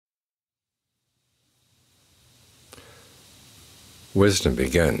Wisdom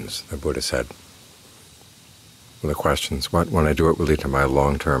begins, the Buddha said, with the questions, what, when I do it, will lead to my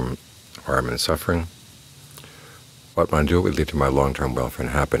long-term harm and suffering? What, when I do it, will lead to my long-term welfare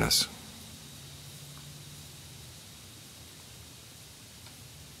and happiness?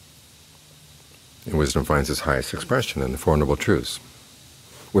 And wisdom finds its highest expression in the Four Noble Truths,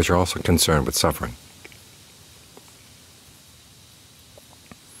 which are also concerned with suffering.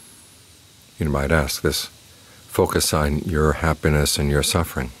 You might ask, this focus on your happiness and your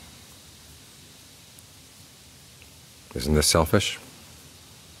suffering, isn't this selfish?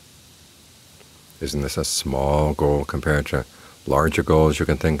 Isn't this a small goal compared to larger goals you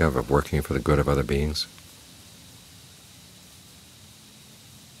can think of working for the good of other beings?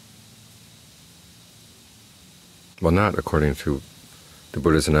 Well, not according to the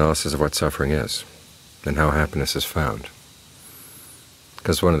Buddha's analysis of what suffering is and how happiness is found.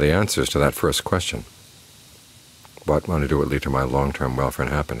 Because one of the answers to that first question, what will I do would lead to my long-term welfare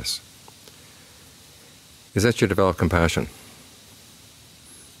and happiness, is that you develop compassion.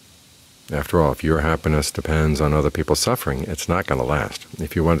 After all, if your happiness depends on other people's suffering, it's not going to last.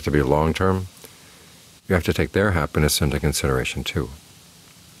 If you want it to be long-term, you have to take their happiness into consideration too.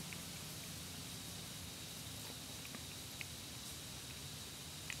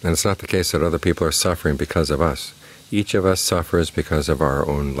 And it's not the case that other people are suffering because of us. Each of us suffers because of our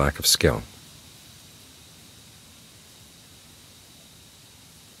own lack of skill.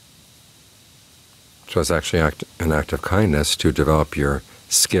 So it's actually an act of kindness to develop your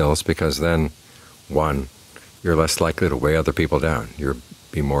skills, because then, one, you're less likely to weigh other people down. You'll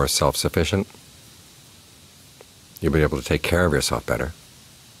be more self-sufficient. You'll be able to take care of yourself better.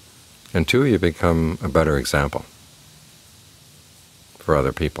 And two, you become a better example for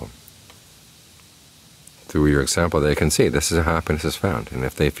other people. Through your example, they can see this is how happiness is found. And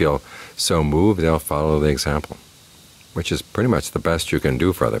if they feel so moved, they'll follow the example, which is pretty much the best you can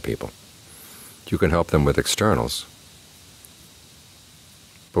do for other people. You can help them with externals,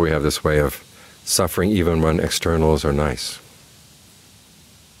 but we have this way of suffering even when externals are nice.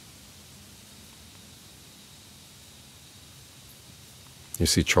 You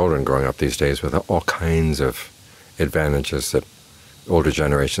see children growing up these days with all kinds of advantages that older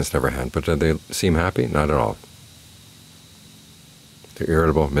generations never had, but do they seem happy? Not at all. They're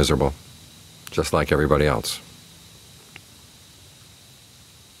irritable, miserable, just like everybody else.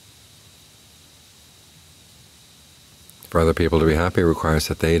 For other people to be happy requires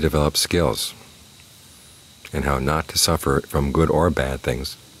that they develop skills in how not to suffer from good or bad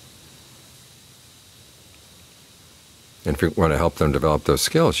things. And if you want to help them develop those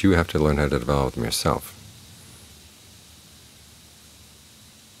skills, you have to learn how to develop them yourself.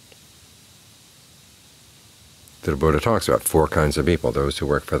 The Buddha talks about four kinds of people: those who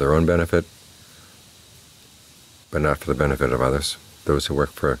work for their own benefit, but not for the benefit of others; those who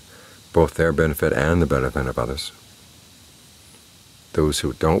work for both their benefit and the benefit of others; those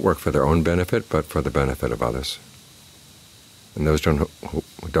who don't work for their own benefit, but for the benefit of others; and those who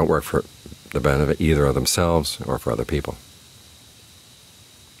don't work for the benefit either of themselves or for other people.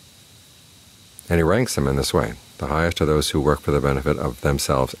 And he ranks them in this way. The highest are those who work for the benefit of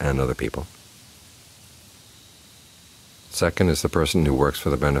themselves and other people. Second is the person who works for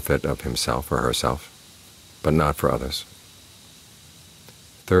the benefit of himself or herself, but not for others.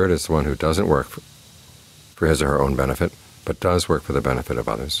 Third is the one who doesn't work for his or her own benefit, but does work for the benefit of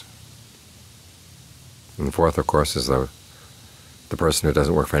others. And fourth, of course, is the person who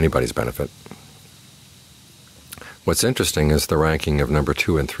doesn't work for anybody's benefit. What's interesting is the ranking of number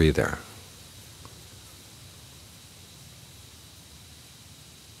 2 and 3 there.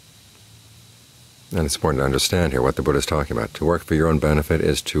 And it's important to understand here what the Buddha is talking about. To work for your own benefit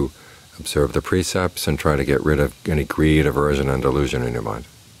is to observe the precepts and try to get rid of any greed, aversion, and delusion in your mind.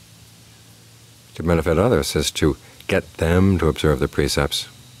 To benefit others is to get them to observe the precepts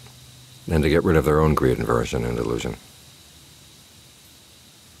and to get rid of their own greed, aversion, and delusion.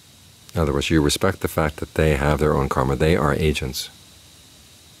 In other words, you respect the fact that they have their own karma. They are agents.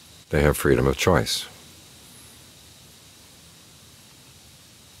 They have freedom of choice.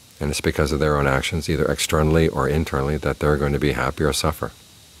 And it's because of their own actions, either externally or internally, that they're going to be happy or suffer.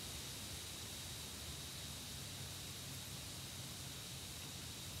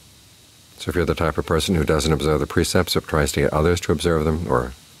 So if you're the type of person who doesn't observe the precepts, but tries to get others to observe them,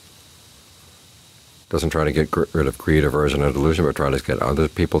 or doesn't try to get rid of greed, aversion, and delusion, but tries to get other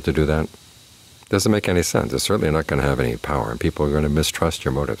people to do that, doesn't make any sense. It's certainly not going to have any power, and people are going to mistrust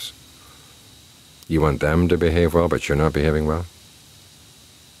your motives. You want them to behave well, but you're not behaving well?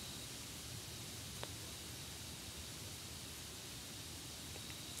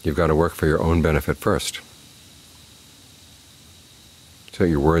 You've got to work for your own benefit first. so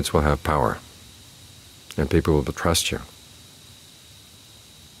your words will have power, and people will trust you.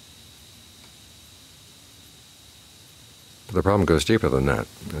 But the problem goes deeper than that,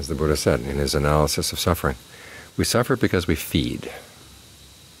 as the Buddha said in his analysis of suffering. We suffer because we feed.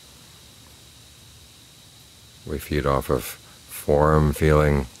 We feed off of form,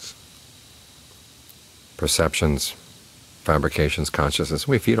 feelings, perceptions, fabrications, consciousness.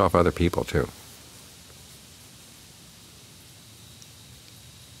 We feed off other people too.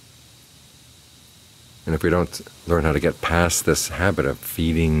 And if we don't learn how to get past this habit of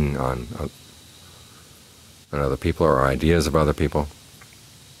feeding on other people or ideas of other people,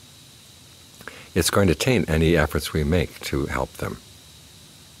 it's going to taint any efforts we make to help them.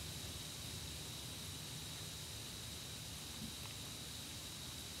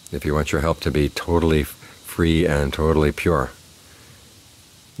 If you want your help to be totally free and totally pure,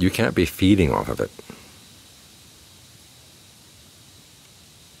 you can't be feeding off of it.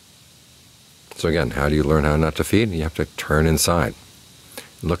 So again, how do you learn how not to feed? You have to turn inside.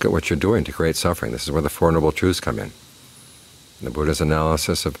 Look at what you're doing to create suffering. This is where the Four Noble Truths come in. The Buddha's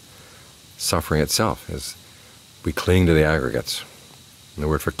analysis of suffering itself is we cling to the aggregates. And the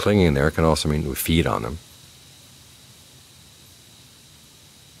word for clinging there can also mean we feed on them.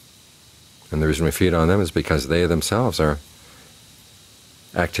 And the reason we feed on them is because they themselves are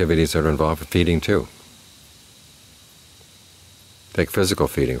activities that are involved with feeding too. Take physical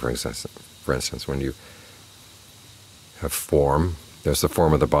feeding, for instance. When you have form, there's the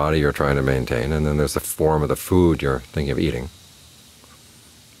form of the body you're trying to maintain, and then there's the form of the food you're thinking of eating.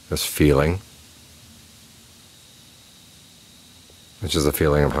 There's feeling, which is the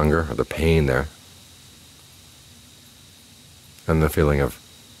feeling of hunger, or the pain there, and the feeling of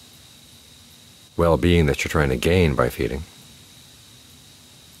well-being that you're trying to gain by feeding.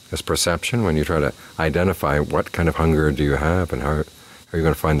 There's perception, when you try to identify what kind of hunger do you have and how are you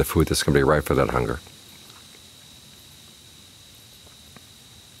going to find the food that's going to be right for that hunger.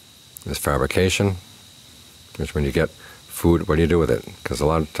 There's fabrication, which when you get food, what do you do with it? Because a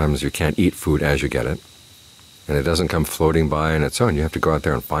lot of times you can't eat food as you get it, and it doesn't come floating by on its own. You have to go out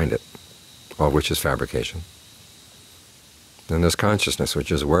there and find it, all of which is fabrication. Then there's consciousness,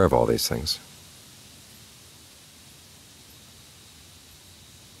 which is aware of all these things.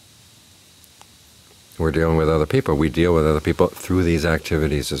 We're dealing with other people. We deal with other people through these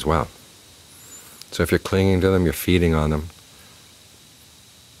activities as well. So if you're clinging to them, you're feeding on them.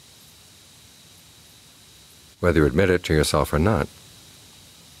 Whether you admit it to yourself or not,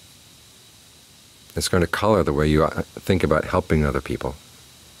 it's going to color the way you think about helping other people,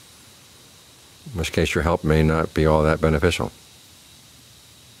 in which case your help may not be all that beneficial.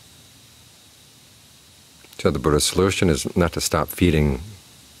 So the Buddha's solution is not to stop feeding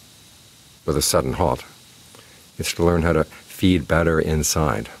with a sudden halt. It's to learn how to feed better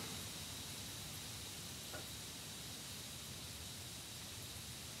inside.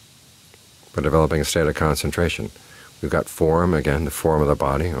 By developing a state of concentration. We've got form, again, the form of the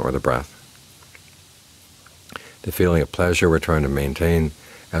body or the breath. The feeling of pleasure we're trying to maintain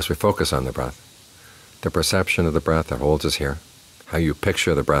as we focus on the breath. The perception of the breath that holds us here. How you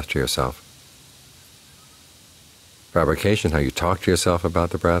picture the breath to yourself. Fabrication, how you talk to yourself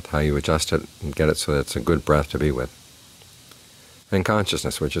about the breath, how you adjust it and get it so that it's a good breath to be with. And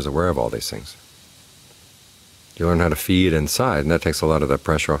consciousness, which is aware of all these things. You learn how to feed inside, and that takes a lot of the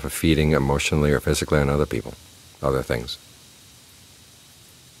pressure off of feeding emotionally or physically on other people, other things.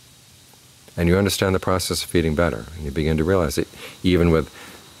 And you understand the process of feeding better, and you begin to realize that even with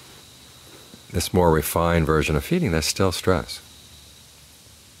this more refined version of feeding, there's still stress.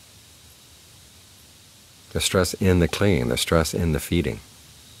 There's stress in the clinging, there's stress in the feeding.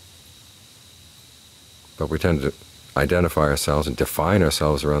 But we tend to identify ourselves and define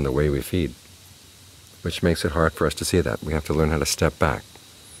ourselves around the way we feed, which makes it hard for us to see that. We have to learn how to step back.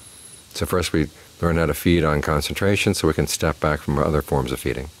 So first we learn how to feed on concentration so we can step back from other forms of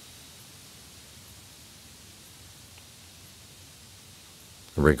feeding.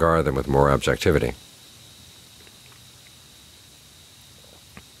 And regard them with more objectivity.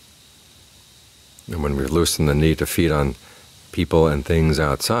 And when we've loosened the need to feed on people and things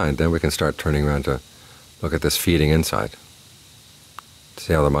outside, then we can start turning around to look at this feeding inside.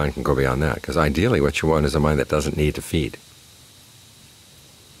 See how the mind can go beyond that. Because ideally what you want is a mind that doesn't need to feed.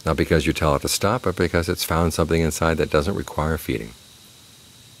 Not because you tell it to stop, but because it's found something inside that doesn't require feeding.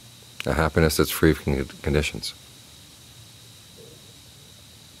 A happiness that's free from conditions.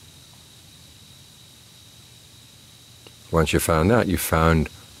 Once you've found that, you've found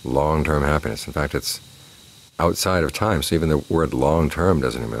long-term happiness. In fact, it's outside of time, so even the word long-term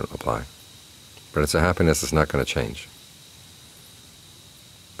doesn't even apply. But it's a happiness that's not going to change.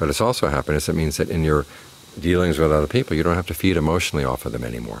 But it's also happiness that means that in your dealings with other people, you don't have to feed emotionally off of them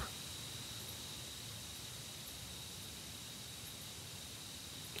anymore.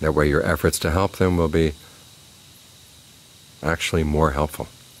 That way your efforts to help them will be actually more helpful,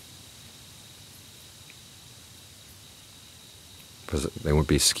 because they won't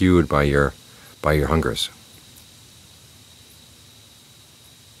be skewed by your hungers.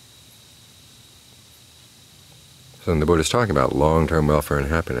 So when the Buddha is talking about long-term welfare and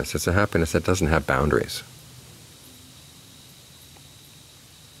happiness, it's a happiness that doesn't have boundaries.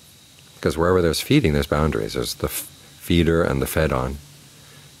 Because wherever there's feeding, there's boundaries. There's the feeder and the fed on.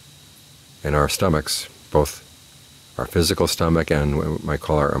 In our stomachs, both our physical stomach and what we might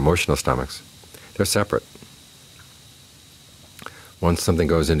call our emotional stomachs, they're separate. Once something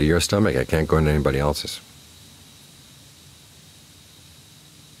goes into your stomach, it can't go into anybody else's.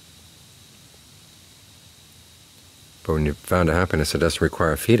 But when you've found a happiness that doesn't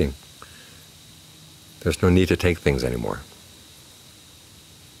require feeding, there's no need to take things anymore.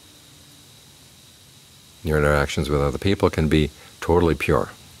 Your interactions with other people can be totally pure.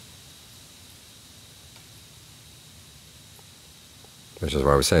 Which is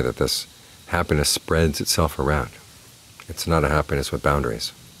why we say that this happiness spreads itself around. It's not a happiness with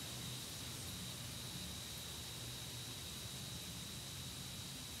boundaries.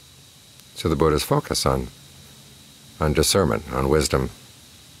 So the Buddha's focus on discernment, on wisdom,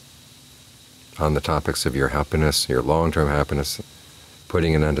 on the topics of your happiness, your long-term happiness,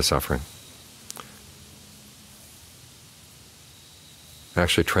 putting an end to suffering,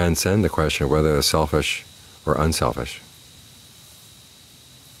 actually transcend the question of whether they're selfish or unselfish.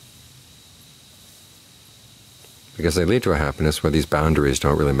 Because they lead to a happiness where these boundaries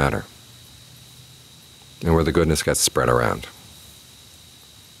don't really matter, and where the goodness gets spread around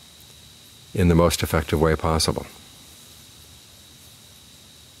in the most effective way possible.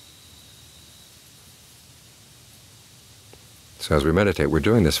 So as we meditate, we're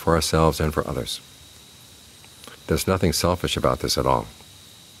doing this for ourselves and for others. There's nothing selfish about this at all.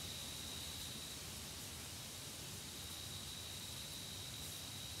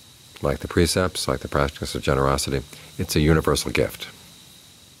 Like the precepts, like the practice of generosity, it's a universal gift.